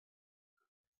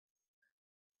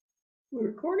We're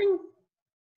recording?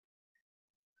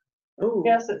 Oh,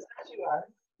 Yes, it says you are.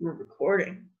 we're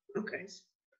recording. Okay.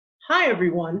 Hi,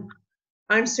 everyone.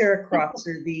 I'm Sarah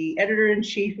Crotzer, the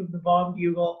editor-in-chief of the Baum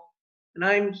Bugle, and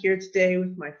I'm here today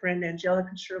with my friend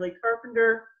Angelica Shirley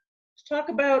Carpenter to talk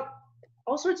about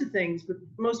all sorts of things, but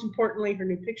most importantly, her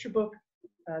new picture book,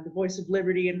 The Voice of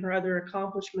Liberty, and her other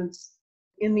accomplishments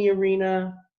in the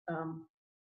arena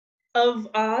of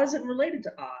Oz and related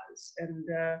to Oz.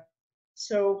 And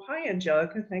so, hi,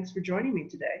 Angelica. Thanks for joining me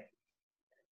today.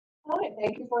 Hi,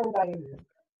 thank you for inviting me.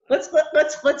 Let's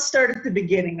start at the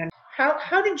beginning.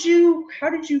 How did you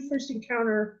first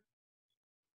encounter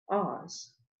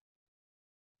Oz?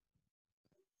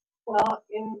 Well,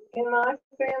 in my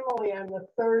family, I'm the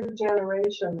third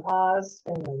generation Oz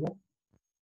fan.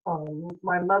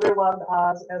 My mother loved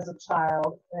Oz as a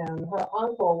child, and her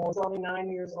uncle was only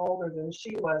 9 years older than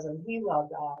she was, and he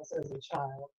loved Oz as a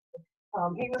child.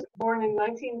 He was born in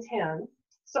 1910,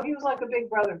 so he was like a big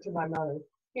brother to my mother.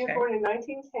 He was born in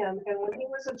 1910, and when he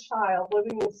was a child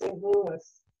living in St.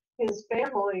 Louis, his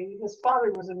family, his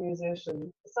father was a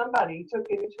musician. Somebody took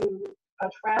him to a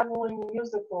traveling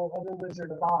musical of The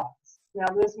Wizard of Oz. Now,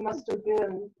 this must have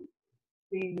been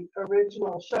the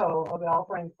original show of L.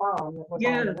 Frank Baum that was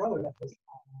on the road at this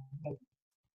time.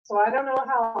 So I don't know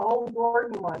how old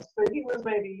Gordon was, but he was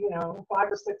maybe, 5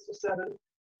 or 6 or 7.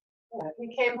 Yeah,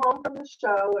 he came home from the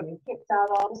show and he picked out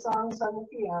all the songs on the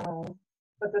piano.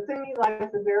 But the thing he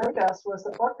liked the very best was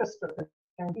the orchestra.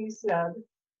 And he said,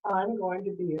 I'm going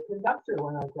to be a conductor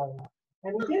when I grow up.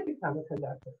 And he did become a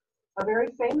conductor, a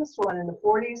very famous one in the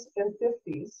 40s and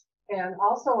 50s, and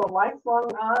also a lifelong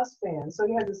Oz fan. So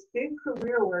he had this big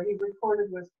career where he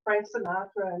recorded with Frank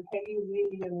Sinatra and Peggy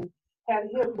Lee and had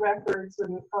hit records.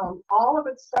 And all of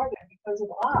it started because of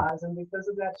Oz and because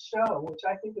of that show, which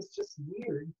I think is just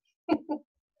weird.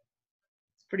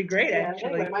 It's pretty great,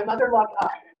 actually. Anyway, my mother loved Oz.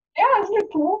 Yeah, isn't it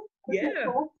cool?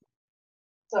 Cool?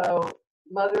 So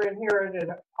mother inherited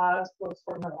Oz books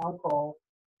from her uncle,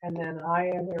 and then I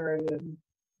inherited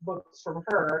books from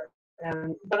her.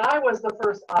 But I was the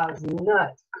first Oz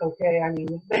nut. Okay, I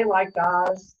mean they liked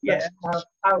Oz. Yeah,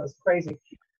 I was crazy.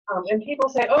 And people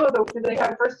say, "Oh, did they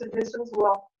have first editions?"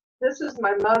 Well, this is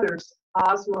my mother's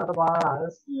Ozma of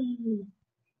Oz.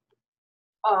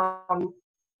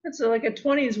 That's like a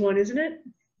 20s one, isn't it?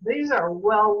 These are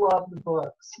well-loved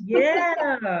books. Yeah.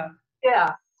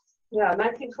 Yeah,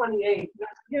 1928.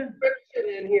 There's a description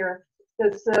in here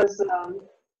that says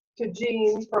to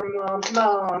Jean from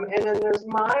Mom, and then there's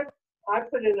I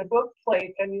put in a book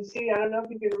plate, and you see, I don't know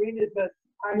if you can read it, but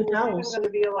I was even going to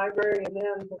be a librarian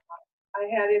then, but I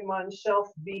had him on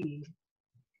shelf B.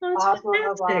 That's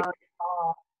fantastic.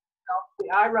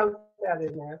 I wrote that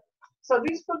in there. So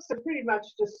these books are pretty much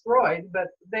destroyed, but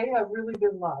they have really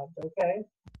been loved, okay?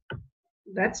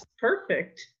 That's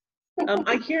perfect.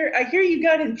 I hear you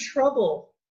got in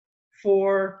trouble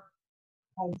for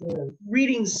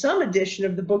reading some edition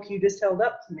of the book you just held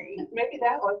up to me. Maybe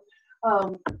that one.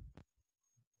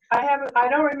 I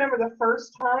don't remember the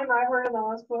first time I heard an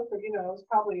Oz book, but it was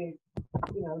probably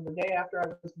the day after I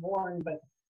was born. But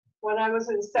when I was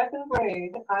in 2nd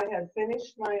grade, I had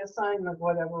finished my assignment,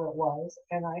 whatever it was,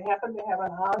 and I happened to have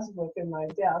an Oz book in my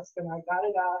desk, and I got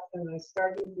it out and I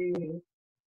started reading,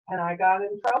 and I got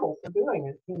in trouble for doing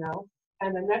it,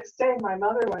 And the next day, my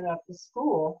mother went up to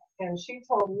school, and she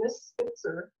told Miss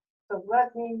Spitzer to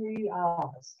let me read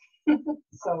Oz.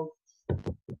 So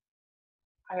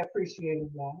I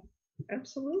appreciated that.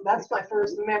 Absolutely. That's my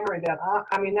first memory that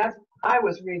I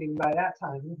was reading by that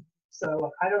time.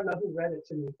 So I don't know who read it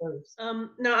to me first.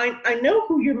 Now I know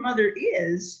who your mother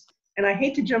is, and I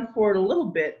hate to jump forward a little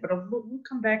bit, but we'll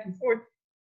come back and forth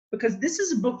because this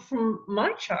is a book from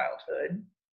my childhood,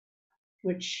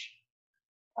 which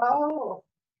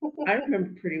I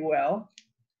remember pretty well.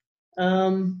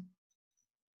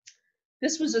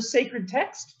 This was a sacred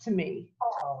text to me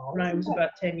when I was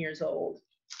about 10 years old.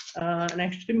 And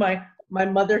actually my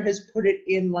mother has put it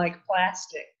in like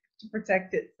plastic to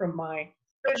protect it from my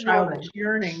childish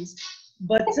yearnings.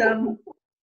 But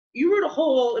you wrote a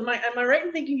whole, am I right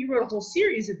in thinking you wrote a whole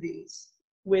series of these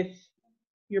with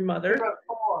your mother? I wrote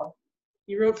 4.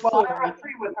 You wrote 4. Well, I wrote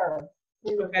 3 with her.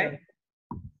 Okay.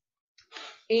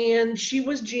 And she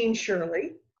was Jean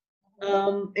Shirley.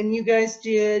 And you guys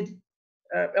did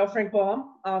L. Frank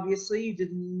Baum, obviously. You did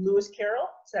Lewis Carroll,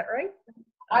 is that right?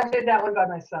 I did that one by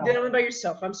myself. You did that one by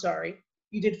yourself, I'm sorry.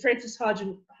 You did Frances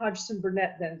Hodgson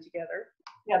Burnett then together.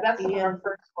 Yeah, that's our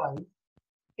first one.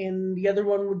 And the other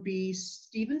one would be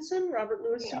Stevenson, Robert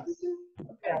Louis Stevenson?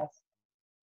 Okay. Yes.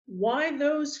 Why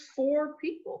those 4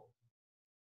 people?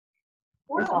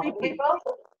 Well,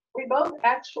 we both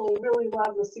actually really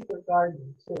loved The Secret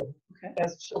Garden too, Okay.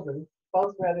 as children.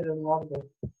 Both read it and loved it.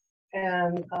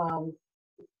 And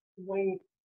when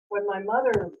my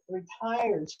mother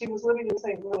retired, she was living in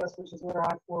St. Louis, which is where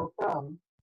we're from.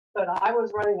 But I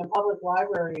was running a public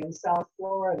library in South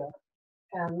Florida.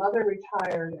 And Mother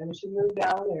retired and she moved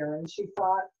down there and she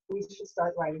thought we should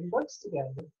start writing books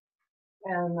together.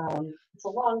 And it's a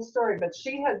long story, but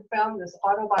she had found this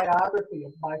autobiography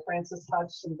by Frances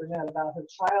Hodgson Burnett about her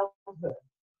childhood.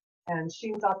 And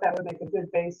she thought that would make a good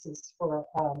basis for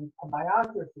a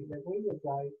biography that we would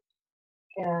write.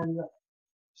 And,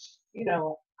 you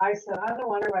know, I said, I don't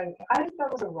want to write. I didn't know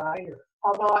I was a writer.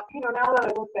 Although, you know, now that I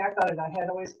look back on it, I had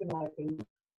always been like a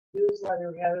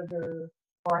newsletter editor,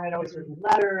 or I had always written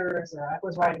letters, or I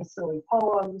was writing silly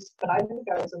poems, but I didn't think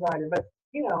I was a writer. But,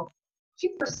 you know, she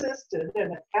persisted,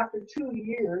 and after 2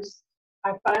 years,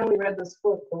 I finally read this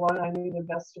book, the one I needed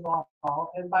best of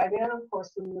all. And by then, of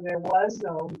course, there was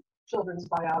no children's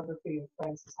biography of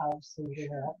Frances Hodgson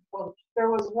Burnett. Well, there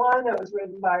was one that was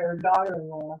written by her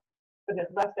daughter-in-law, but it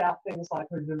left out things like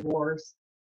her divorce,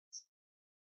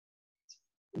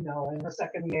 you know, and her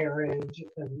second marriage,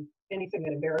 and anything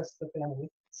that embarrassed the family.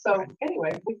 So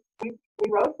anyway, we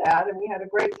wrote that, and we had a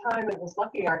great time. And it was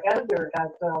lucky our editor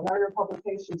at Lerner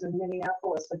Publications in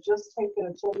Minneapolis had just taken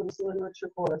a children's literature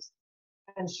course,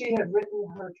 and she had written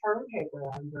her term paper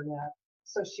on Burnett.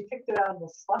 So she picked it out of the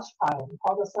slush pile and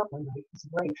called us up one night. It was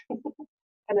great.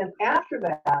 And then after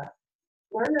that,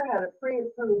 Lerner had a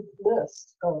pre-approved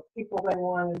list of people they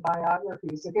wanted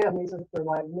biographies. Again, these are for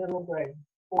like middle grade,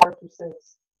 4 to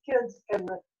 6 kids. And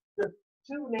the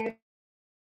two names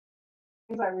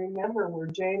I remember were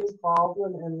James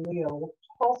Baldwin and Leo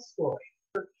Tolstoy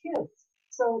for kids.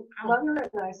 So Lerner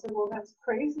and I said, well, that's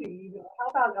crazy.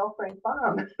 How about L. Frank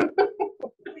Baum?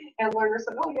 And Lerner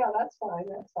said, oh, yeah, that's fine.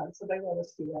 That's fine. So they let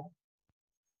us do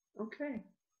that. Okay.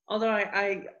 Although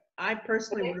I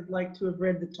personally would have liked to have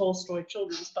read the Tolstoy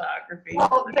children's biography.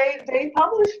 Well, they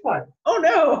published one. Oh,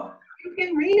 no. You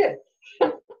can read it.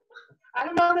 I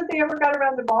don't know that they ever got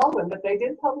around to Baldwin, but they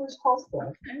did publish Tolstoy.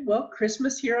 Okay, well,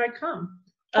 Christmas, here I come.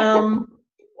 And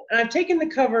I've taken the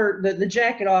cover, the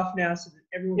jacket off now so that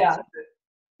everyone can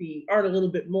see the art a little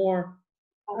bit more.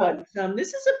 But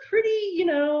this is a pretty, you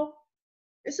know,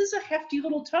 this is a hefty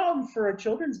little tome for a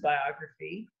children's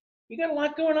biography. You got a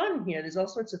lot going on here. There's all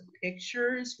sorts of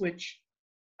pictures, which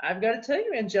I've got to tell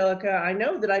you, Angelica, I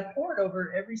know that I poured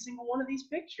over every single one of these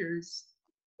pictures.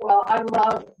 Well, I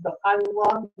love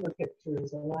the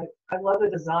pictures, and I love the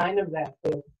design of that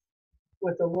book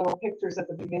with the little pictures at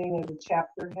the beginning of the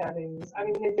chapter headings. I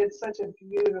mean, they did such a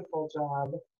beautiful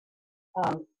job.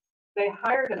 They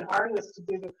hired an artist to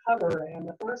do the cover, and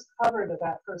the first cover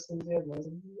that person did was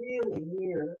really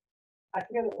weird. I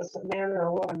forget if it was a man or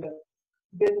a woman, but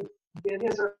did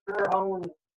his or her own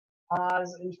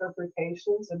Oz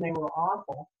interpretations, and they were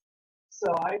awful.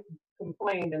 So I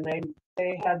complained, and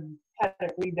they had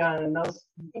it redone, and those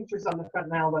pictures on the front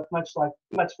now look much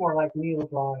more like Neil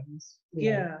drawings.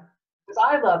 Yeah. Because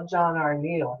I love John R.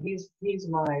 Neal. He's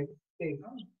my big.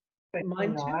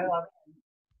 Mine too. I love him.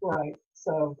 Right.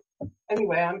 So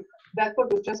anyway, that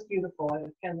book was just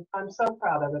beautiful, and I'm so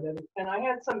proud of it. And I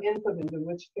had some input into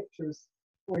which pictures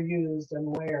were used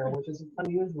and where, which is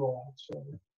unusual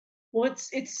actually. Well,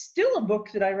 it's still a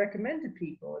book that I recommend to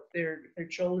people if their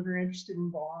children are interested in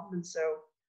Baum. And so,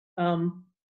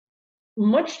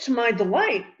 much to my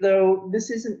delight, though, this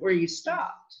isn't where you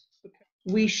stopped.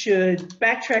 We should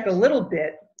backtrack a little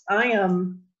bit.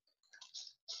 Well,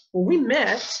 we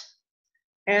met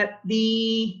at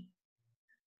the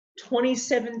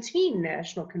 2017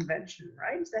 National Convention,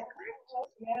 right? Is that correct?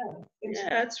 Yeah. Yeah,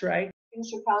 that's right. In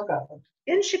Chicago.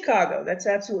 In Chicago, that's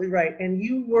absolutely right. And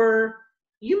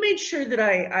you made sure that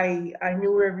I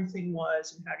knew where everything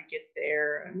was and how to get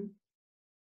there and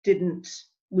didn't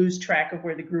lose track of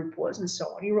where the group was and so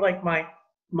on. You were like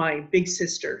my big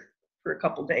sister for a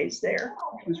couple days there.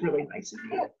 It was really nice of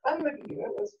you.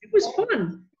 It was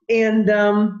fun. And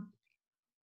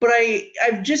but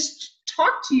I've just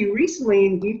talked to you recently,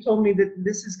 and you told me that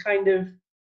this is kind of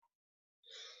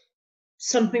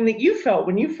something that you felt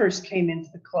when you first came into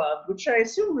the club, which I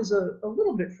assume was a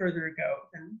little bit further ago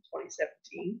than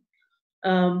 2017.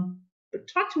 But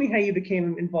talk to me how you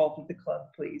became involved with the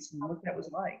club, please, and what that was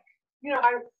like. You know,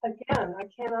 I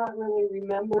cannot really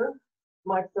remember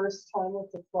my first time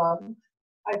with the club.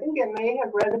 I think I may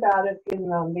have read about it in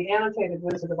the Annotated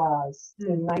Wizard of Oz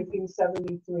in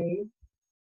 1973.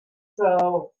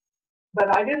 So,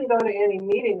 but I didn't go to any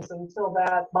meetings until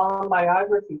that Baum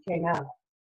biography came out.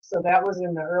 So that was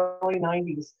in the early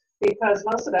 90s. because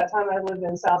most of that time I lived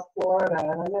in South Florida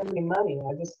and I didn't have any money.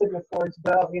 I just couldn't afford to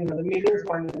go. You know, the meetings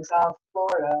weren't in South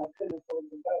Florida. I couldn't afford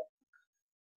to go.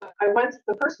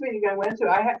 The first meeting I went to,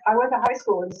 I went to high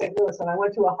school in St. Louis, and I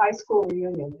went to a high school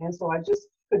reunion, and so I just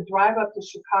could drive up to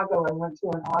Chicago and went to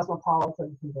an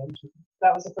Osmopolitan convention.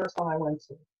 That was the first one I went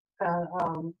to.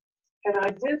 And I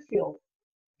did feel,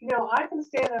 you know, I can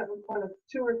stand up in front of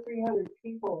 200 or 300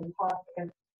 people and talk,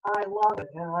 and I love it,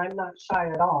 and I'm not shy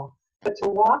at all. But to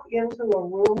walk into a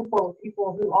room full of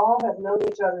people who all have known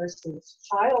each other since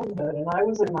childhood, and I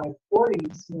was in my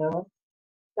 40s, you know,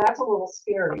 that's a little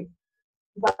scary.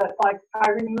 But like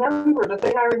the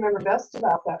thing I remember best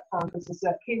about that conference is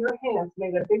that Peter Hamp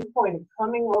made a big point of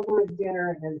coming over at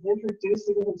dinner and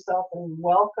introducing himself and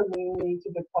welcoming me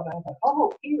to the club. I thought,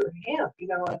 oh, Peter Hamp, you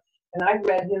know, and I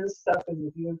read his stuff in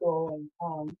the Bugle,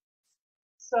 and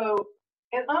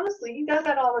and honestly, he does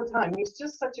that all the time. He's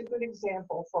just such a good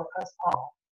example for us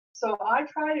all. So I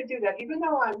try to do that, even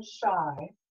though I'm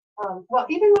shy. Well,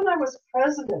 even when I was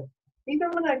president.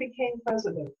 Even when I became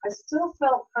president, I still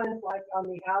felt kind of like on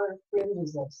the outer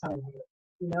fringes of some of it,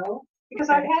 you know, because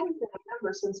I hadn't been a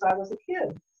member since I was a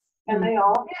kid, and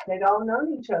they'd all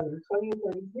known each other 20 and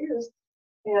 30 years,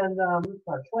 and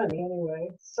or 20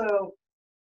 anyway. So,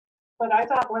 but I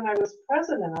thought when I was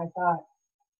president, I thought,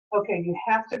 okay, you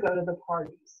have to go to the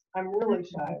parties. I'm really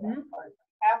shy about parties.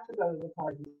 You have to go to the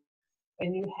parties.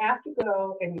 And you have to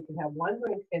go, and you can have one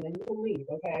drink, and then you can leave,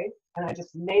 okay? And I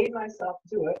just made myself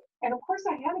do it. And of course,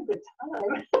 I had a good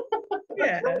time.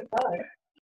 Yeah. It was really fun.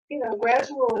 You know,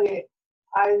 gradually,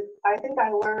 I think I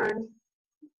learned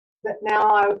that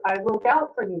now I look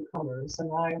out for newcomers,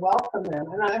 and I welcome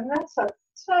them. And I've met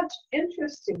such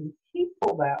interesting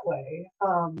people that way.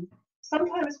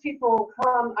 Sometimes people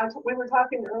come, we were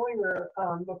talking earlier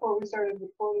before we started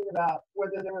recording about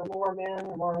whether there were more men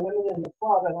or more women in the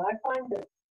club, and I find that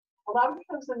a lot of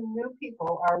times the new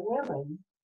people are women,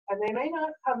 and they may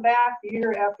not come back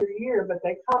year after year, but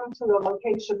they come to a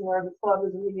location where the club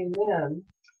is meeting men,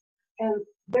 and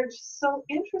they're just so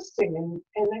interesting,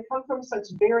 and they come from such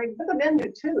varied, but the men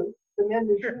do too, you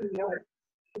know.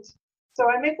 So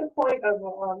I make the point of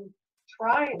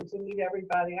trying to meet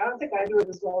everybody. I don't think I do it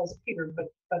as well as Peter,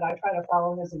 but I try to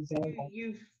follow his example.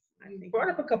 You've brought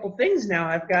up a couple things now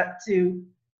I've got to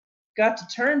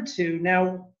turn to.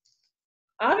 Now,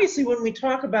 obviously, when we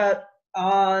talk about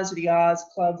Oz or the Oz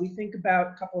Club, we think about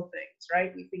a couple of things,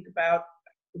 right? We think about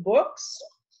the books.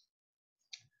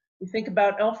 We think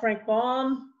about L. Frank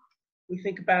Baum. We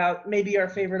think about maybe our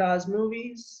favorite Oz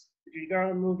movies. The Judy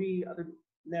Garland movie.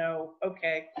 No,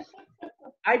 okay.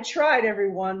 I tried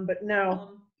everyone, but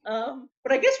no.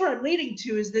 But I guess what I'm leading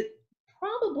to is that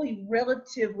probably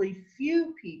relatively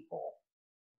few people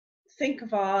think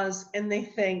of Oz and they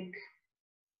think,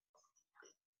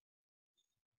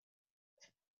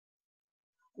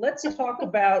 let's talk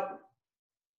about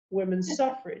women's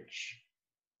suffrage.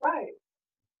 Right.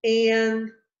 And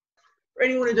for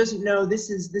anyone who doesn't know, this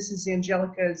is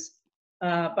Angelica's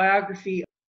biography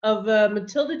of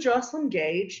Matilda Joslyn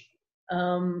Gage,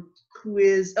 who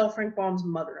is L. Frank Baum's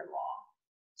mother-in-law,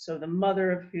 so the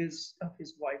mother of his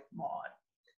wife Maud.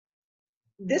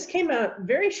 This came out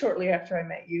very shortly after I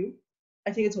met you.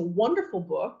 I think it's a wonderful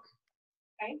book.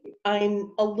 Thank you.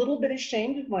 I'm a little bit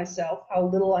ashamed of myself how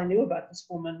little I knew about this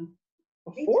woman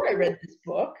before I read this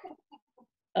book,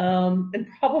 and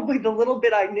probably the little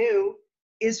bit I knew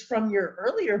is from your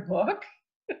earlier book.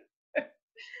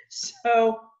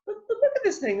 So look at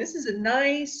this thing. This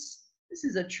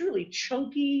is a truly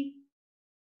chunky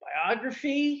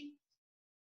biography.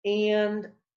 And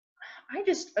I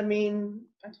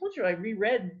told you I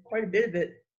reread quite a bit of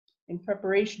it in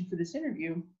preparation for this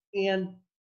interview. And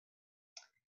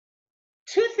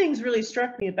two things really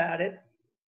struck me about it.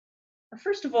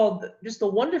 First of all, just the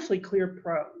wonderfully clear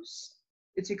prose.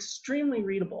 It's extremely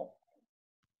readable.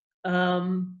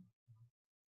 And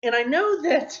I know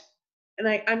that, and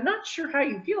I'm not sure how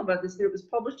you feel about this, that it was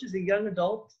published as a young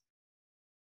adult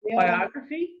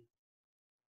biography.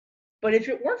 But if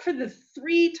it weren't for the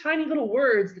 3 tiny little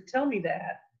words that tell me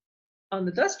that on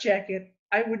the dust jacket,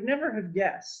 I would never have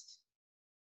guessed.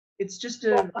 It's just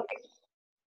a...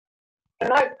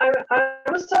 And I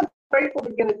was so grateful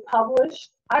to get it published.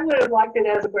 I would have liked it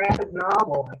as a graphic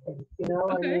novel, I think, you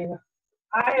know. Okay. I mean,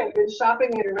 I have been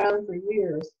shopping it around for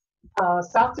years.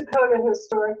 South Dakota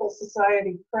Historical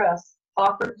Society Press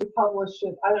offered to publish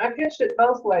it. I pitched it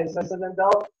both ways, as an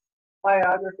adult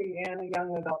biography and a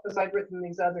young adult, because I'd written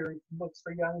these other books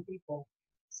for young people.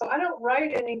 So I don't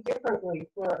write any differently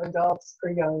for adults or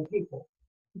young people.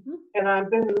 Mm-hmm. And I've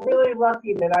been really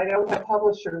lucky that I don't have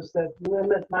publishers that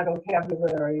limit my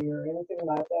vocabulary or anything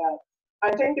like that.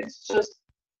 I think it's just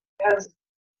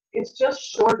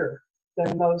shorter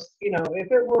than most,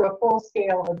 if it were a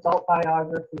full-scale adult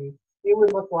biography, it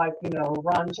would look like,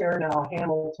 Ron Chernow,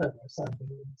 Hamilton or something,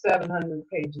 700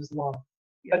 pages long.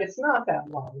 But it's not that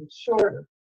long, it's shorter.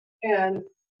 And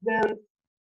then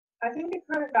I think it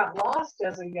kind of got lost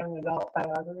as a young adult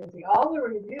biography. All the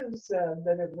reviews said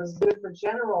that it was good for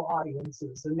general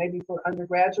audiences and maybe for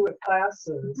undergraduate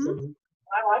classes. And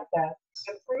I like that.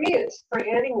 And for me, it's for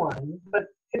anyone, but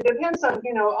it depends on,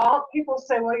 all people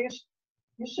say, well, you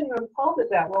shouldn't have called it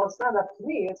that. Well, it's not up to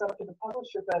me, it's up to the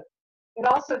publisher, but it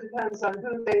also depends on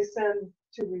who they send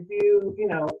to review,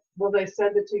 will they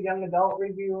send it to young adult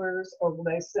reviewers or will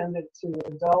they send it to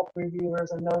adult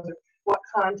reviewers? And those are, what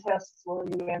contests will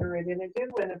you enter it in? It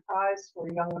did win a prize for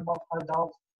young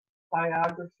adult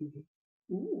biography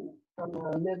from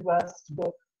a Midwest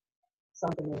book,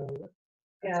 something or other.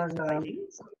 And so it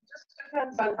just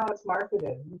depends on how it's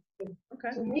marketed.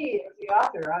 To me, as the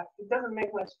author, it doesn't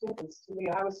make much difference to me.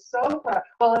 I was so proud.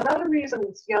 Well, another reason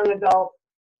it's young adult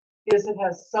is it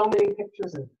has so many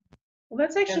pictures in it. Well,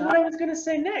 that's actually what I was going to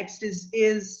say next,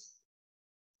 is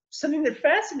something that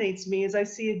fascinates me is I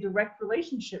see a direct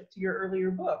relationship to your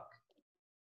earlier book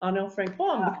on L. Frank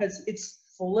Baum, because it's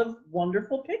full of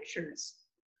wonderful pictures.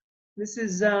 This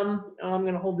is, I'm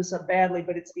going to hold this up badly,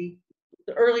 but it's the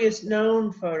earliest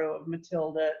known photo of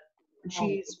Matilda. And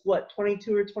she's, what,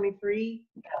 22 or 23?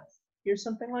 Or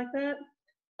something like that.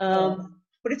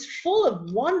 But it's full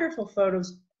of wonderful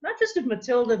photos, not just of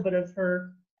Matilda, but of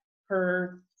her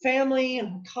family and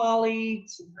her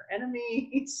colleagues and her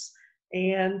enemies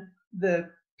and the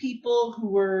people who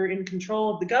were in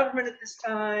control of the government at this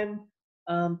time.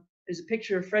 There's a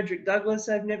picture of Frederick Douglass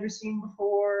I've never seen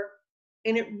before.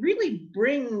 And it really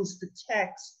brings the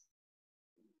text,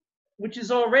 which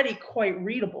is already quite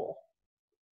readable,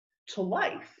 to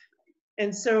life.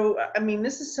 And so, I mean,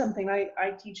 this is something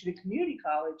I teach at a community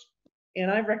college,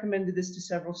 and I've recommended this to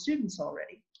several students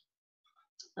already.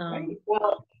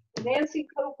 Well, Nancy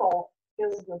Copel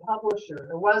is the publisher,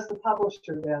 or was the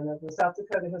publisher then of the South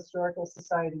Dakota Historical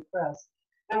Society Press.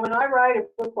 And when I write a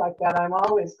book like that, I'm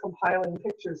always compiling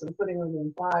pictures and putting them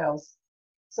in files.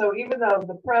 So even though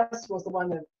the press was the one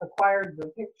that acquired the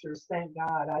pictures, thank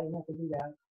God, I didn't have to do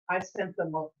that. I sent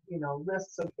them,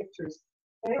 lists of pictures.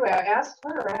 Anyway, I asked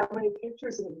her how many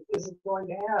pictures is it going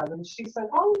to have, and she said,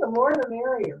 "Oh, the more the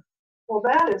merrier." Well,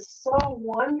 that is so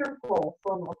wonderful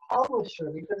from a publisher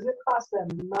because it cost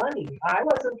them money. I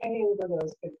wasn't paying for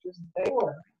those pictures; they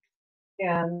were,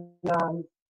 and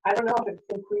I don't know if it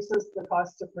increases the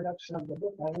cost of production of the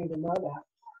book. I don't even know that,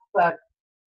 but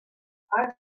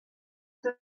I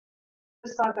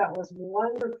just thought that was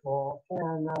wonderful,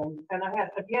 and I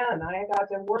got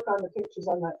to work on the pictures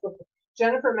on that book.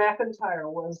 Jennifer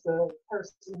McIntyre was the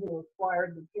person who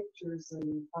acquired the pictures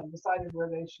and decided where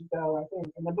they should go, I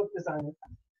think, and the book designer.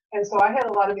 And so I had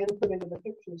a lot of input into the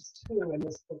pictures too in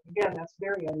this book. Again, that's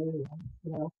very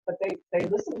unusual, but they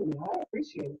listen to me. I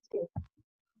appreciate it too.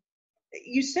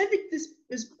 You said that this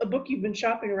is a book you've been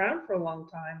shopping around for a long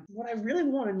time. What I really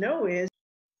want to know is,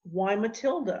 why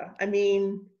Matilda? I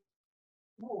mean,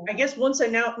 I guess once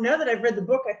now that I've read the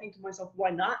book, I think to myself, why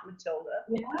not Matilda?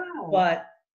 Yeah. But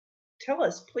tell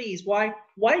us, please, why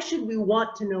should we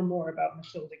want to know more about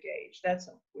Matilda Gage? That's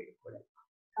a way to put it.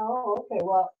 Oh, okay.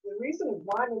 Well, the reason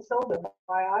why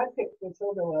I picked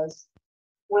Matilda was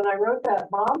when I wrote that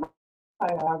Baum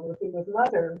biography with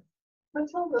Mother,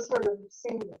 Matilda sort of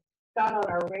got on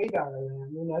our radar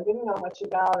then, didn't know much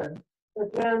about her.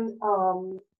 But then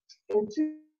in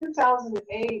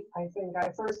 2008, I think, I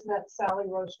first met Sally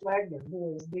Roche Wagner,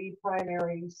 who is the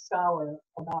primary scholar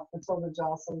about Matilda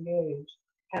Joslyn Gage.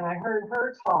 And I heard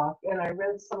her talk, and I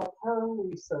read some of her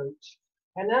research.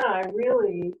 And then I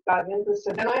really got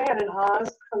interested. Then I had an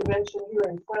Oz convention here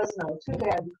in Fresno. Too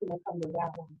bad you couldn't come to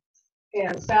that one.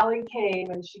 And Sally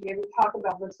came, and she gave a talk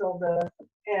about Matilda,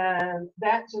 and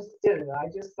that just did it. I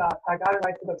just thought, I got to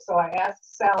write the book. So I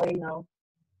asked Sally,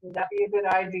 would that be a good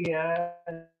idea?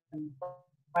 And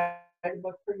write a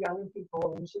book for young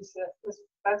people, and she said,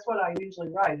 that's what I usually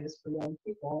write, is for young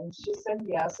people. And she said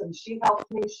yes, and she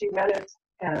helped me. She read it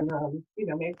and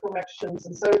made corrections,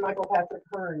 and so did Michael Patrick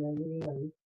Hearn and me.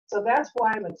 And so that's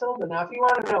why Matilda. Now, if you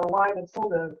want to know why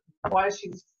Matilda, why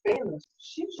she's famous,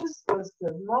 she just was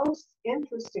the most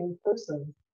interesting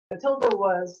person. Matilda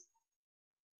was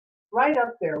right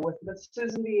up there with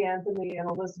Susan B. Anthony and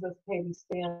Elizabeth Cady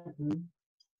Stanton.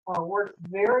 Worked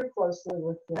very closely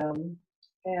with them,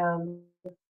 and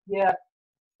yet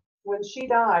when she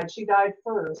died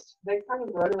first. They kind of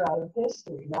wrote her out of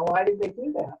history. Now, why did they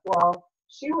do that? Well,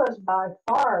 she was by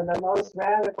far the most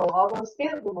radical, although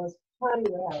Stanton was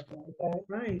plenty radical, okay?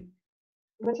 Right.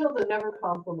 Matilda never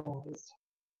compromised.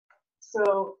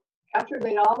 So after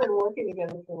they'd all been working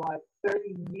together for like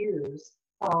 30 years,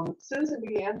 Susan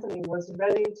B. Anthony was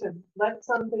ready to let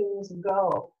some things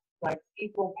go, like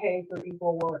equal pay for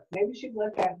equal work. Maybe she'd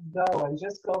let that go and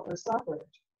just go for suffrage.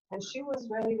 And she was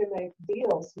ready to make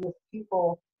deals with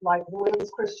people like the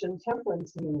Women's Christian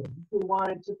Temperance Union, who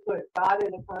wanted to put God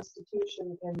in the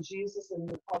Constitution and Jesus in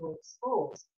the public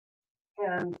schools,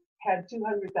 and had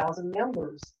 200,000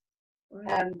 members.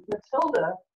 Right. And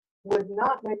Matilda would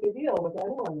not make a deal with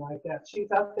anyone like that. She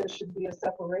thought there should be a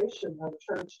separation of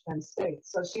church and state.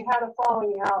 So she had a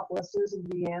falling out with Susan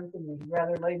B. Anthony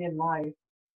rather late in life.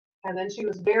 And then she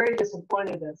was very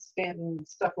disappointed that Stanton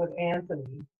stuck with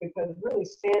Anthony, because really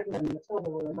Stanton and Matilda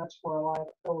were much more alike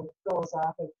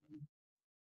philosophically.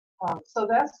 So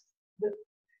that's the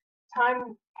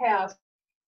time passed,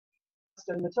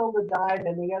 and Matilda died,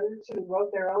 and the other two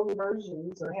wrote their own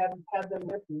versions or had them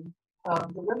written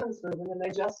of the women's movement, and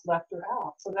they just left her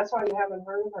out. So that's why you haven't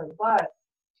heard of her. But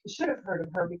you should have heard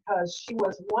of her because she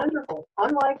was wonderful.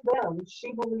 Unlike them,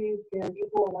 she believed in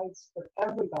equal rights for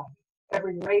everybody.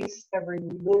 Every race, every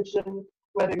religion,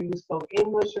 whether you spoke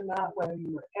English or not, whether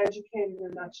you were educated or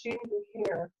not, she didn't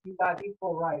care. You got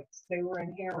equal rights. They were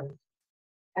inherent.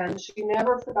 And she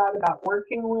never forgot about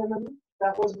working women.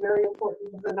 That was very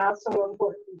important to her, not so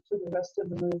important to the rest of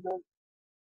the movement.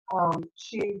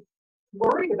 She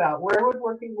worried about where would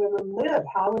working women live?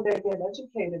 How would they get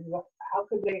educated? How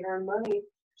could they earn money?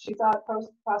 She thought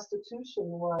prostitution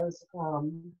was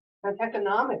an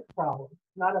economic problem,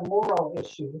 not a moral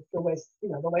issue, the way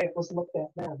it was looked at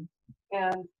then.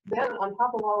 And then on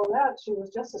top of all of that, she was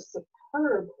just a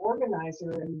superb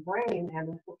organizer and brain and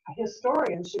a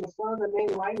historian. She was one of the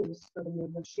main writers for the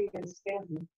movement, she and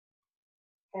Stanton.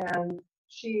 And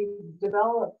she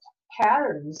developed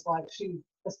patterns, like she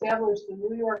established the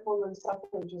New York Woman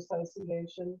Suffrage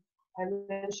Association, and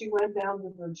then she went down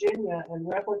to Virginia and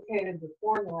replicated the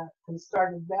format and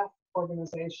started that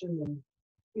organization.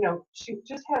 And she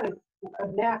just had a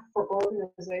knack for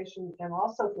organization and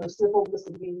also for civil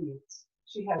disobedience.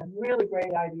 She had really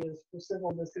great ideas for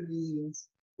civil disobedience,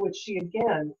 which she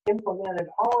again implemented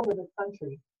all over the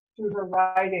country through her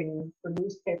writing for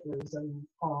newspapers.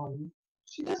 And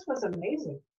she just was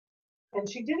amazing. And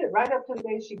she did it right up to the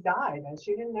day she died, and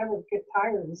she didn't ever get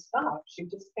tired and stop. She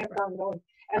just kept on going.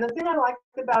 And the thing I liked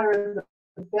about her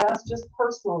the best, just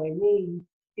personally, me,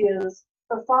 is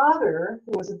her father,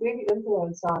 who was a big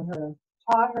influence on her,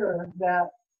 taught her that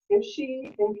if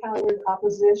she encountered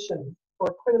opposition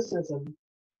or criticism,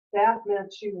 that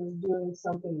meant she was doing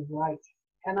something right.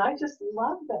 And I just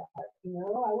love that.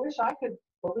 I wish I could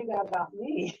believe that about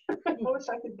me. I wish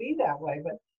I could be that way,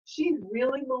 but she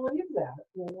really believed that,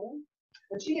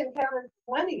 And she encountered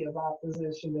plenty of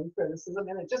opposition and criticism,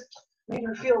 and it just made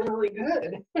her feel really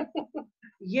good.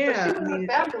 Yeah. But she was a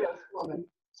fabulous woman.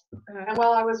 And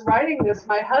while I was writing this,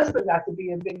 my husband got to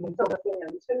be a big Matilda fan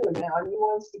too now, and he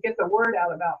wants to get the word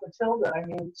out about Matilda. I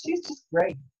mean, she's just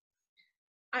great.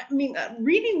 I mean,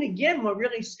 reading again, what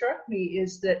really struck me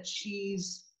is that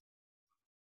she's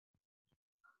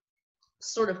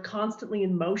sort of constantly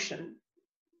in motion,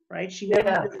 right? She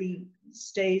never really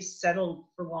stays settled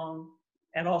for long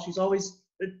at all. She's always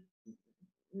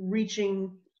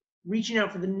reaching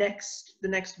out for the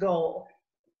next goal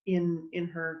in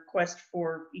her quest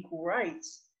for equal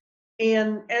rights.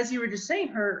 And as you were just saying,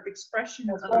 her expression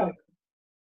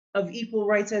of equal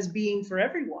rights as being for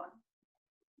everyone,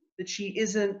 that she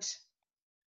isn't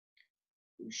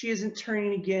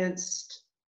turning against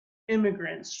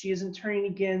immigrants, she isn't turning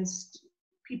against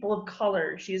people of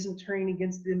color, she isn't turning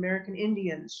against the American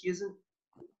Indians, she isn't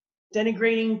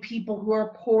denigrating people who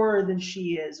are poorer than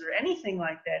she is or anything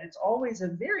like that. It's always a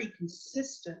very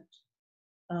consistent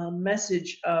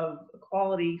message of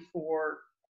equality for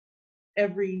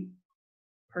every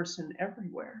person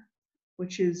everywhere,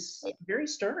 which is very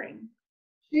stirring.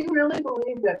 She really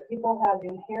believed that people had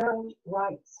inherent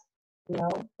rights,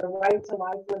 the right to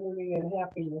life, liberty, and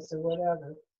happiness, or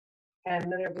whatever,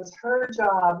 and that it was her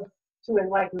job to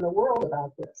enlighten the world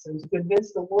about this and to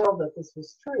convince the world that this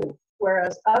was true.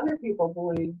 Whereas other people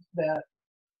believed that,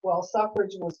 well,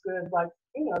 suffrage was good, like,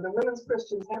 the Women's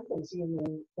Christian Temperance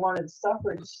Union wanted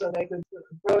suffrage so they could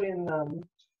vote in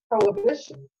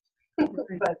prohibition.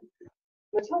 But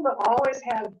Matilda always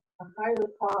had a higher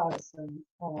cause and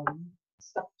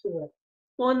stuck to it.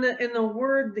 Well, and the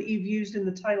word that you've used in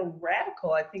the title,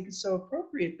 radical, I think is so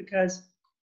appropriate, because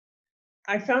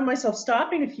I found myself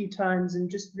stopping a few times and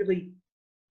just really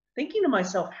thinking to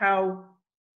myself how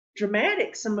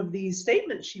dramatic some of these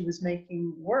statements she was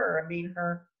making were. I mean,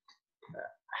 her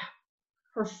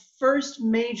first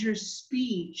major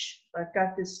speech, if I've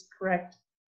got this correct,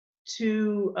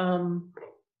 to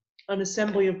an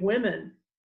assembly of women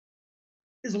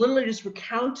is literally just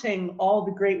recounting all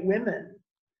the great women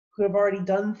who have already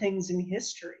done things in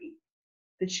history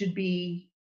that should be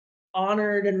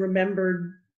honored and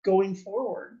remembered going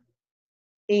forward.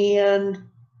 And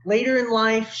later in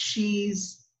life,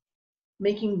 she's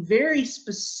making very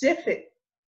specific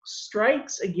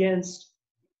strikes against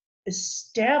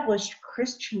established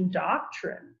Christian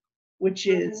doctrine, which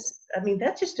is, I mean,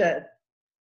 that's just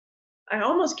I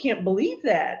almost can't believe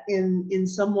that in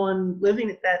someone living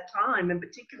at that time, and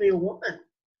particularly a woman.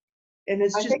 And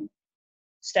it's just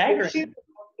staggering.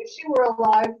 If she were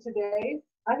alive today,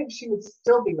 I think she would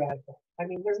still be radical. I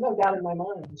mean, there's no doubt in my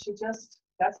mind.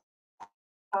 That's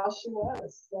how she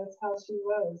was. That's how she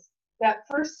was. That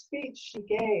first speech she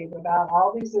gave about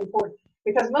all these important,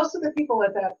 because most of the people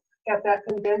at that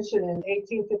convention in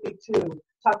 1852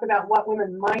 talked about what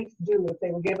women might do if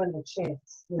they were given a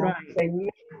chance. You know, right. They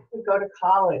could go to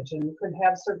college and could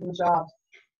have certain jobs.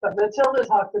 But Matilda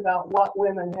talked about what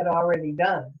women had already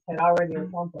done, had already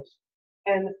accomplished.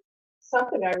 And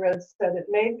something I read said it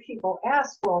made people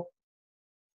ask, well,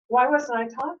 why wasn't I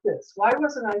taught this? Why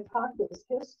wasn't I taught this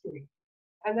history?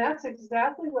 And that's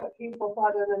exactly what people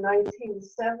thought in the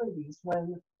 1970s,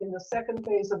 when in the second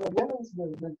phase of the women's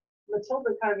movement,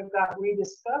 Matilda kind of got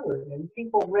rediscovered, and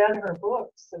people read her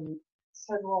books and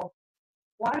said, well,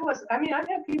 I've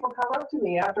had people come up to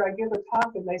me after I give a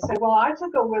talk and they say, well, I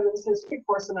took a women's history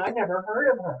course and I never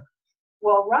heard of her.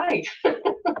 Well, right.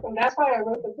 And that's why I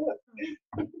wrote the book.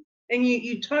 And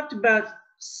you talked about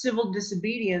civil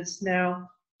disobedience.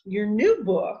 Now, your new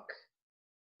book,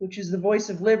 which is The Voice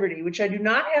of Liberty, which I do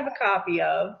not have a copy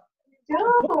of.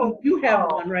 No. You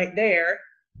have one right there.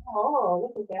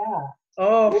 Oh, look at that.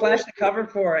 Oh, flash the cover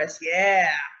for us.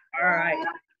 Yeah. All right.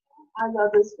 I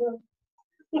love this book.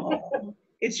 Oh.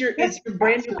 It's your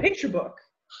brand new picture book.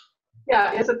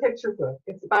 Yeah, it's a picture book.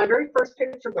 It's my very first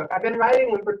picture book. I've been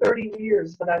writing them for 30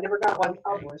 years, but I never got one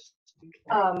published.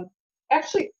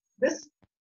 Actually, it's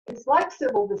like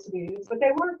civil disobedience, but they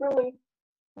didn't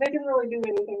really do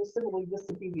anything civilly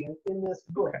disobedient in this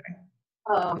book.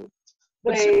 Okay.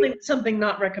 But something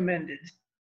not recommended.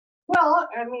 Well,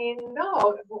 I mean,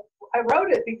 no. I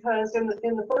wrote it because in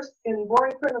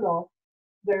Born Criminal,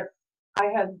 I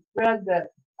had read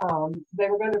that they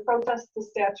were going to protest the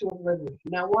Statue of Liberty.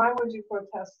 Now, why would you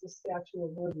protest the Statue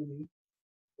of Liberty?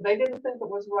 They didn't think it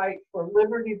was right for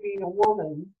liberty to be a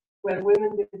woman when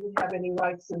women didn't have any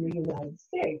rights in the United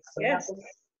States. So, yes.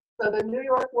 So the New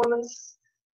York Women's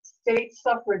State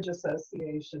Suffrage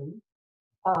Association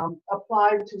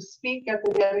applied to speak at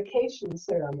the dedication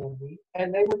ceremony,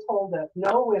 and they were told that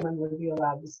no women would be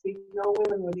allowed to speak, no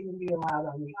women would even be allowed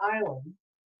on the island,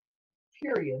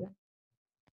 period.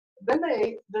 Then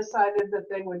they decided that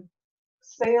they would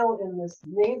sail in this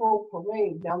naval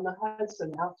parade down the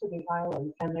Hudson out to the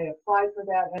island, and they applied for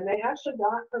that, and they actually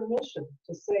got permission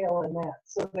to sail in that.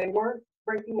 So they weren't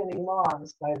breaking any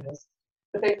laws by this,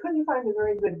 but they couldn't find a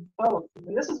very good boat.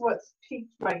 And this is what's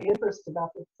piqued my interest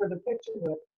for the picture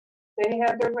book. They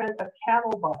had to rent a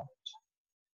cattle barge,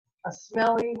 a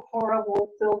smelly,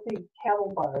 horrible, filthy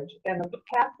cattle barge, and the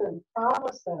captain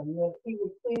promised them that he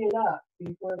would clean it up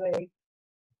before they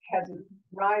had to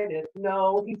ride it.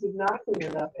 No, he did not clean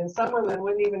it up, and some women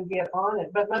wouldn't even get on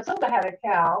it. But Matilda had a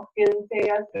cow in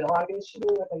Fayetteville. I guess she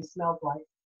knew what they smelled like.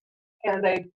 And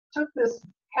they took this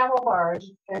cattle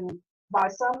barge, and by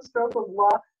some stroke of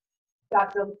luck,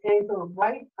 got the anchor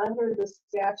right under the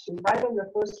statue, right in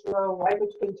the first row, right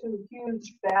between two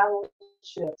huge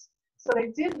battleships. So they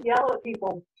did yell at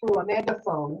people through a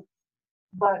megaphone,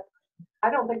 but I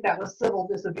don't think that was civil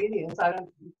disobedience.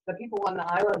 The people on the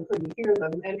island couldn't hear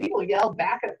them, and people yelled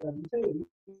back at them too.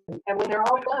 And when they're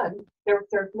all done,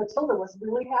 Matilda was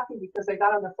really happy because they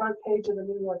got on the front page of the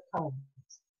New York Times.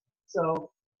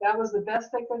 So that was the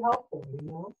best they could hope for, you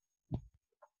know.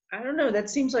 I don't know. That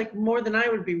seems like more than I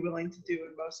would be willing to do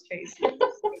in most cases.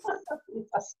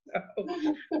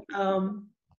 All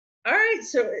right.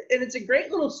 So, and it's a great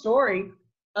little story.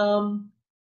 How'd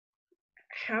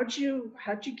you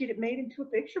get it made into a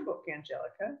picture book,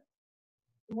 Angelica?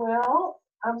 Well,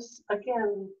 I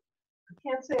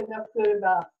can't say enough good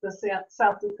about the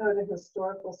South Dakota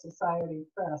Historical Society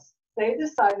Press. They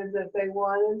decided that they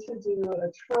wanted to do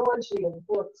a trilogy of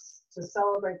books to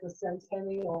celebrate the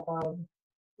centennial of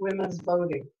women's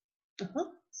voting.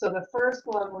 So the first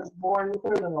one was Born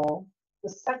Criminal. The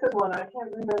second one, I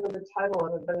can't remember the title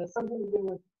of it, but it's something to do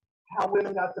with how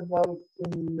women got to vote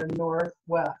in the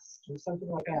Northwest or something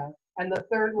like that. And the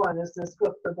third one is this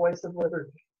book, The Voice of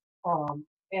Liberty.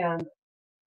 And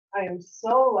I am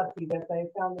so lucky that they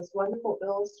found this wonderful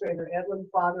illustrator, Edwin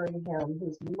Fotheringham,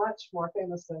 who's much more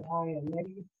famous than I am.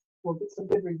 Maybe we'll get some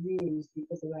good reviews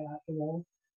because of that, you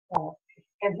know.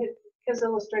 And his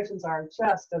illustrations are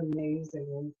just amazing.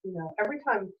 And, you know, every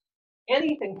time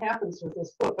anything happens with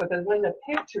this book, but then when the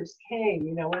pictures came,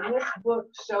 you know, when this book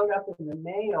showed up in the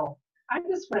mail, I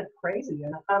just went crazy.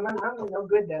 And I'm no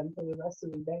good then for the rest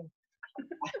of the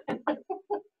day.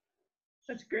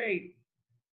 That's great.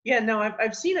 Yeah, no,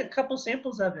 I've seen a couple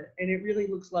samples of it, and it really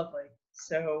looks lovely.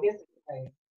 So It's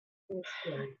great. It's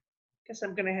great. guess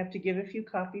I'm gonna have to give a few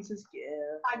copies as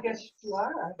gifts. I guess you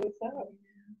are. I think so.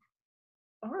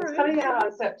 All It's right. coming out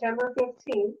on September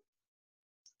 15th.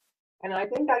 And I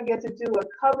think I get to do a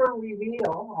cover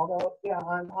reveal, although, yeah,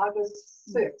 on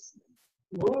August 6th.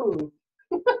 Woo.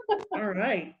 All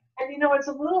right. And, you know, it's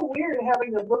a little weird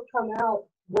having the book come out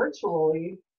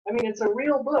virtually. I mean, it's a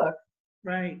real book.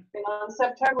 Right. And on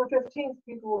September 15th,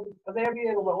 people, they'll be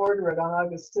able to order it on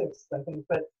August 6th, I think.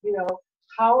 But, you know,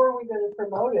 how are we going to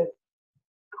promote it?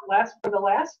 For the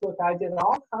last book, I did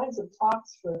all kinds of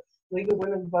talks for League of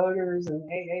Women Voters and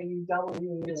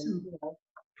AAUW. It's and, you know,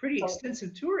 pretty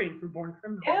extensive touring for Born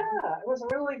Criminal. yeah, it was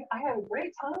really, I had a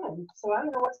great time. So I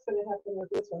don't know what's going to happen with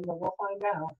this one, but we'll find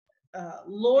out.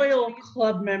 Loyal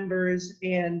club members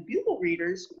and Bugle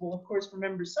readers will, of course,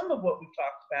 remember some of what we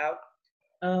talked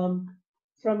about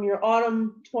from your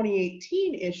autumn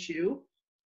 2018 issue.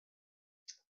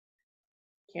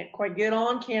 Can't quite get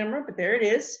on camera, but there it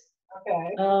is.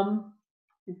 Okay.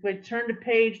 If we turn to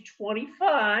page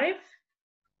 25,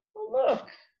 oh, look,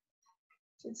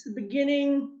 it's the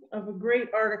beginning of a great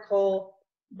article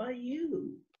by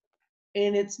you.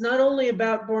 And it's not only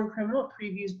about Born Criminal, it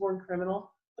previews Born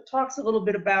Criminal, but talks a little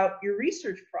bit about your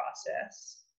research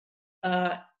process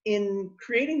in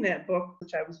creating that book,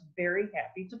 which I was very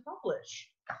happy to publish.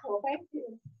 Well, thank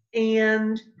you.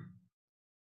 And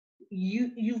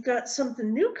you've got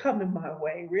something new coming my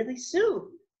way really soon.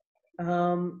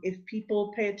 If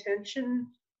people pay attention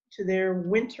to their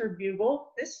winter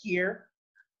bugle this year,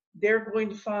 they're going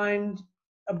to find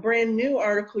a brand new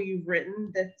article you've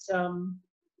written that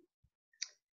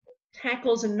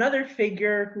tackles another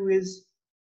figure who is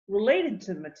related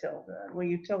to Matilda. Will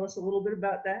you tell us a little bit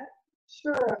about that?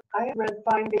 Sure. I had read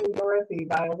Finding Dorothy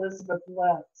by Elizabeth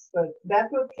Letts, but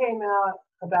that book came out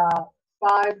about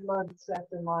 5 months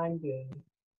after mine did.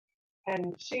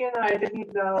 And she and I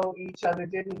didn't know each other,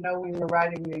 didn't know we were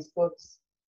writing these books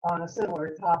on a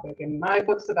similar topic. And my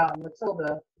book's about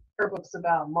Matilda, her book's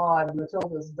about Maud,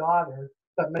 Matilda's daughter.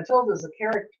 But Matilda's a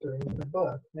character in her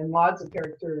book, and Maud's a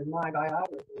character in my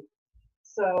biography.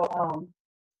 So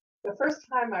the first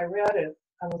time I read it,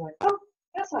 I was like, oh,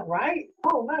 that's not right.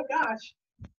 Oh my gosh.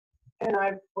 And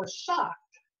I was shocked.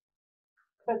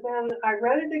 But then I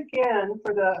read it again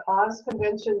for the Oz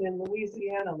convention in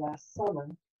Louisiana last summer,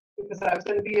 because I was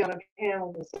going to be on a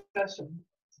panel discussion.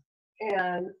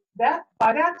 And by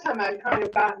that time, I'd kind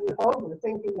of gotten over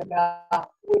thinking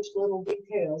about which little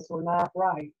details were not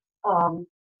right. And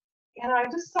I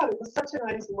just thought it was such a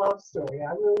nice love story.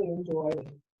 I really enjoyed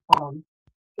it.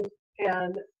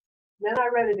 And then I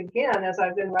read it again as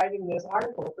I've been writing this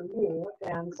article for you.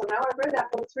 And so now I've read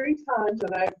that book 3 times,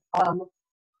 and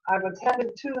I've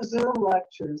attended 2 Zoom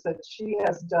lectures that she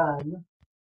has done.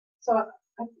 So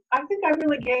I think I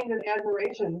really gained an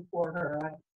admiration for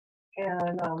her.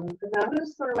 And I'm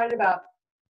just going to write about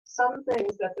some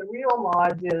things that the real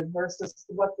Maud did versus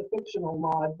what the fictional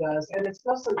Maud does. And it's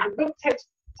mostly, the book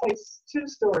takes 2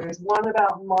 stories. One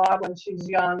about Maud when she's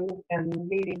young and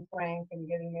meeting Frank and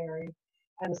getting married.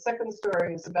 And the second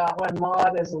story is about when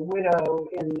Maud is a widow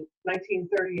in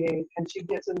 1938 and she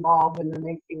gets involved in the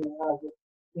making of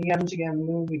the MGM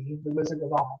movie, The Wizard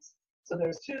of Oz. So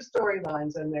there's 2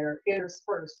 storylines and they're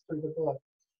interspersed through the book.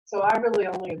 So I really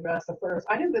only addressed the first.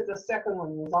 I knew that the second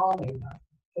one was all made up.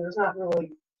 There's not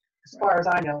really, as far as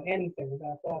I know, anything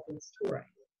about that that's true. Right.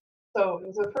 So it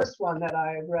was the first one that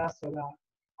I addressed about.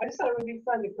 I just thought it would be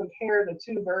fun to compare the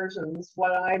 2 versions,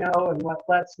 what I know and what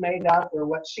Letts made up or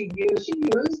what she used. She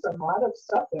used a lot of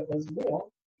stuff that was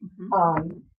real.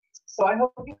 Mm-hmm. So I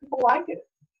hope people like it.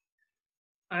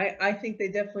 I think they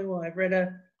definitely will. I've read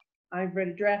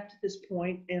a draft at this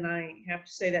point, and I have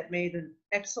to say that made an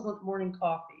excellent morning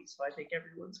coffee. So I think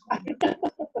everyone's going to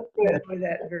enjoy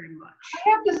that very much. I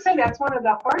have to say that's one of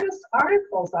the hardest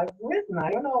articles I've written. I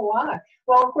don't know why.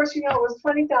 Well, of course, you know, it was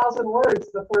 20,000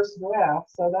 words, the first draft,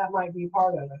 so that might be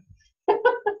part of it.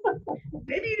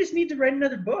 Maybe you just need to write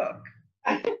another book.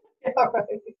 Yeah, right.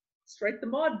 Let's write the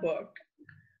Maud book.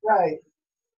 Right.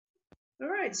 All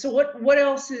right. So what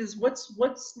else is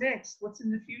what's next? What's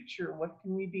in the future? What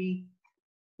can we be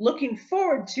looking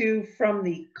forward to from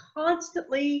the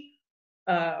constantly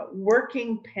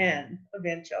working pen of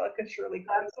Angelica Shirley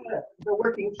That's Carpenter? it, the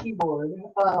working keyboard.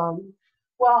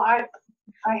 Well, I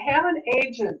have an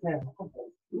agent now.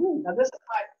 Ooh. Now this is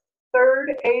my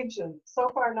third agent. So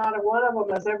far, not a one of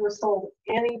them has ever sold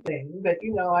anything, but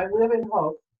you know, I live in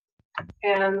hope.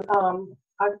 And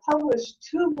I've published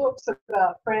 2 books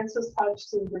about Frances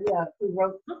Hodgson Burnett, who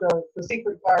wrote the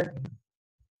Secret Garden.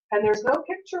 And there's no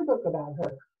picture book about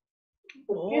her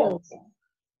for kids.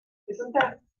 Isn't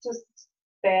that just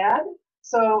bad?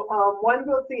 So one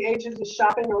book the agent is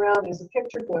shopping around is a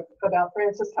picture book about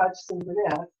Frances Hodgson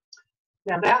Burnett.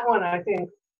 Now that one I think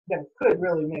that could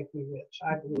really make me rich.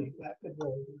 I believe that could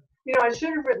really be. You know, I should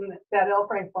have written that L.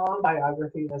 Frank Baum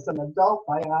biography as an adult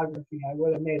biography. I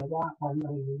would have made a lot more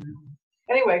money than that.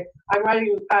 Anyway,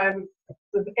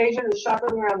 the agent is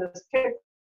shopping around this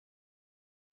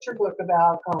picture book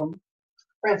about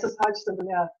Frances Hodgson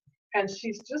Burnett, and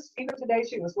she's just, even today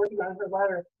she was working on her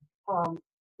letter.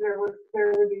 There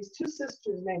were these 2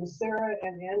 sisters named Sarah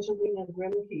and Angelina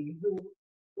Grimke who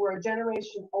were a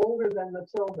generation older than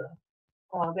Matilda.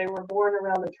 They were born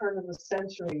around the turn of the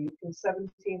century in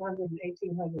 1700 and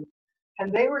 1800.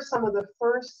 And they were some of the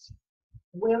first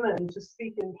women to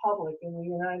speak in public in the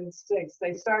United States.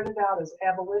 They started out as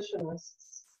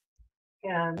abolitionists.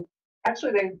 And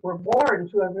actually, they were born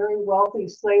to a very wealthy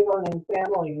slave-owning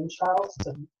family in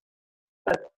Charleston.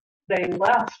 But they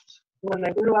left when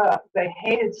they grew up. They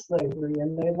hated slavery,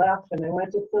 and they left, and they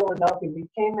went to Philadelphia,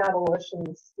 became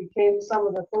abolitionists, became some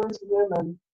of the first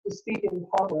women to speak in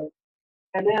public.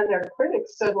 And then their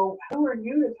critics said, well, who are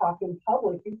you to talk in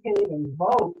public? You can't even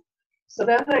vote. So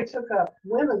then they took up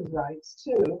women's rights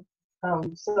too.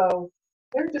 So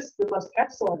they're just the most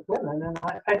excellent women. And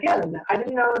I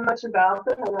didn't know much about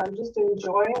them, and I'm just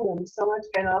enjoying them so much.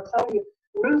 And I'll tell you,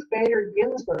 Ruth Bader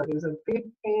Ginsburg is a big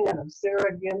fan of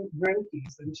Sarah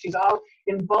Grimke's, and she's all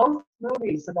in both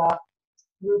movies about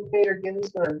Ruth Bader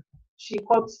Ginsburg. She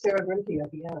quotes Sarah Grimke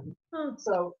at the end.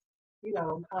 So, you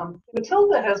know,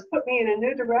 Matilda has put me in a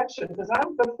new direction, because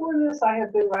before this I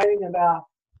have been writing about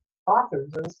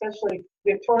authors, and especially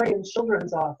Victorian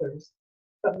children's authors.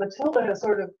 But Matilda has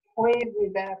sort of pointed me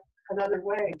back another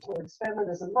way towards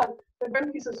feminism. But the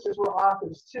Grimke sisters were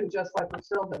authors too, just like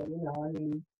Matilda, you know. I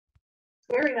mean,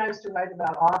 it's very nice to write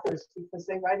about authors because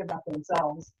they write about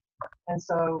themselves. And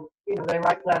so, you know, they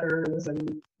write letters,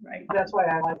 and that's why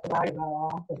I like to write about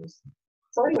authors.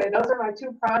 So anyway, those are my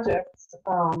 2 projects.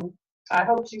 I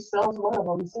hope she sells one of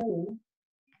them soon.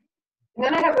 And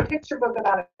then I have a picture book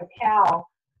about a cow,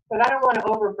 but I don't want to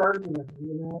overburden them,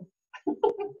 you know.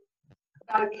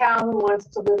 About a cow who wants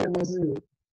to live in the zoo.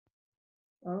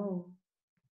 Oh,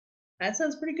 that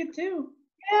sounds pretty good too.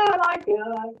 Yeah, I like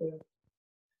it.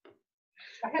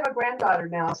 I have a granddaughter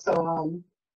now, so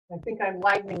I think I'm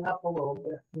lightening up a little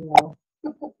bit, you know.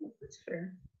 That's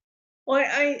fair. Well,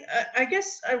 I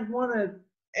guess I want to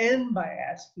end by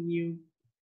asking you,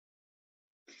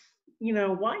 you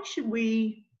know, why should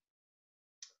we,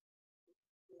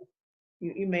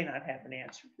 you may not have an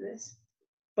answer for this,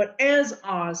 but as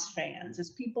Oz fans,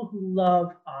 as people who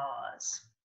love Oz,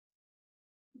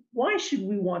 why should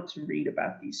we want to read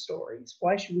about these stories?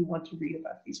 Why should we want to read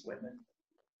about these women?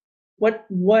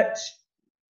 What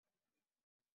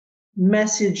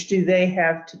message do they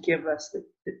have to give us that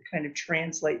kind of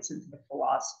translates into the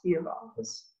philosophy of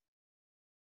Oz?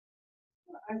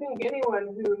 I think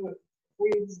anyone who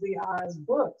reads the Oz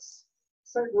books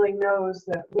certainly knows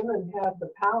that women have the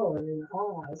power in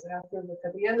Oz. At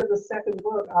the end of the 2nd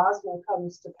book, Ozma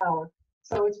comes to power.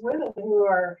 So it's women who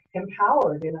are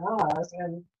empowered in Oz,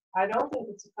 and I don't think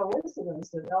it's a coincidence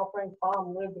that L. Frank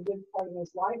Baum lived a good part of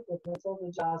his life with Matilda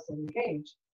Joslyn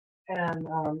Gage. And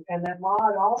that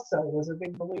Maud also was a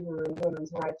big believer in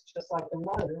women's rights, just like her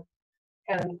mother.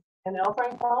 And L.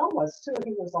 Frank Baum was too.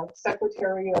 He was like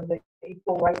secretary of the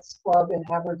Equal Rights Club in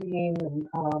Aberdeen,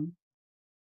 and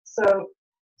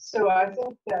so I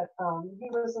think that he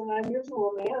was an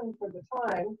unusual man for the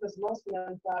time, because most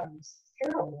men thought it was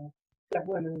terrible that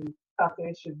women thought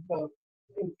they should vote.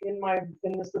 In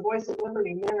this, The Voice of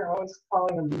Liberty, men are always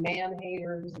calling them man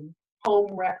haters and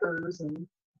home wreckers,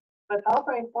 but L.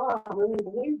 Frank Baum really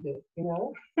believed it, you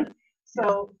know.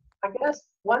 So I guess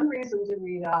one reason to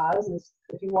read Oz is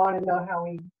if you want to know how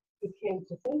he came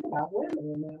to think about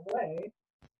women in that way.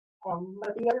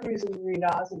 But the other reason to read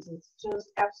Oz is it's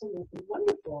just absolutely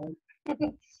wonderful.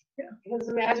 His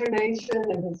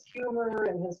imagination and his humor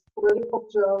and his political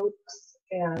jokes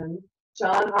and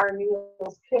John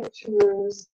Arneal's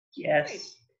pictures.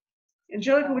 Yes.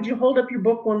 Angelica, would you hold up your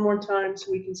book one more time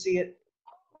so we can see it?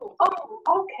 Oh,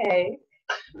 okay.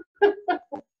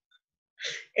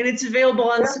 And it's available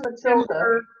on There's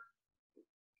Matilda.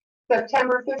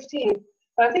 September 15th.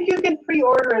 I think you can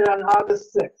pre-order it on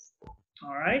August 6th.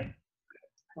 All right.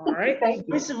 All right. Thank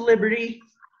you. Voice of Liberty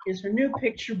is her new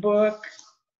picture book.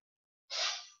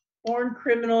 Born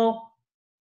Criminal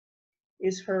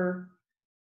is her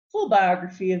full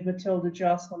biography of Matilda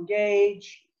Joslyn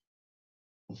Gage.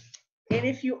 And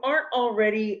if you aren't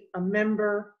already a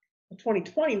member, a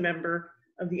 2020 member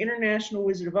of the International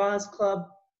Wizard of Oz Club,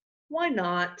 why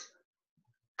not?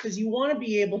 Because you want to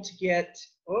be able to get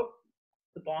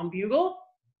the Baum Bugle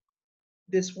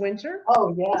this winter.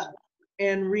 Oh, yeah.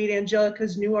 And read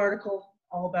Angelica's new article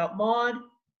all about Maud.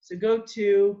 So go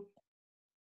to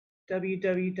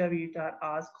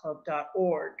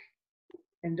www.ozclub.org.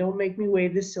 And don't make me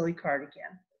wave this silly card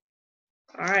again.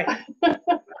 All right.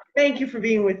 Thank you for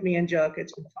being with me, Angelica.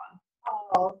 It's been fun.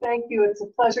 Oh, thank you. It's a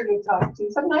pleasure to talk to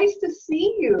you. So nice to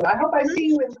see you. I hope I see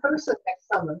you in person next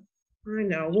summer. I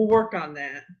know. We'll work on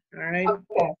that. All right.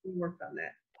 Okay. We'll work on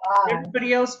that. Bye.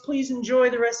 Everybody else, please enjoy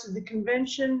the rest of the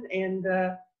convention and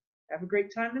have a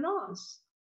great time in Oz.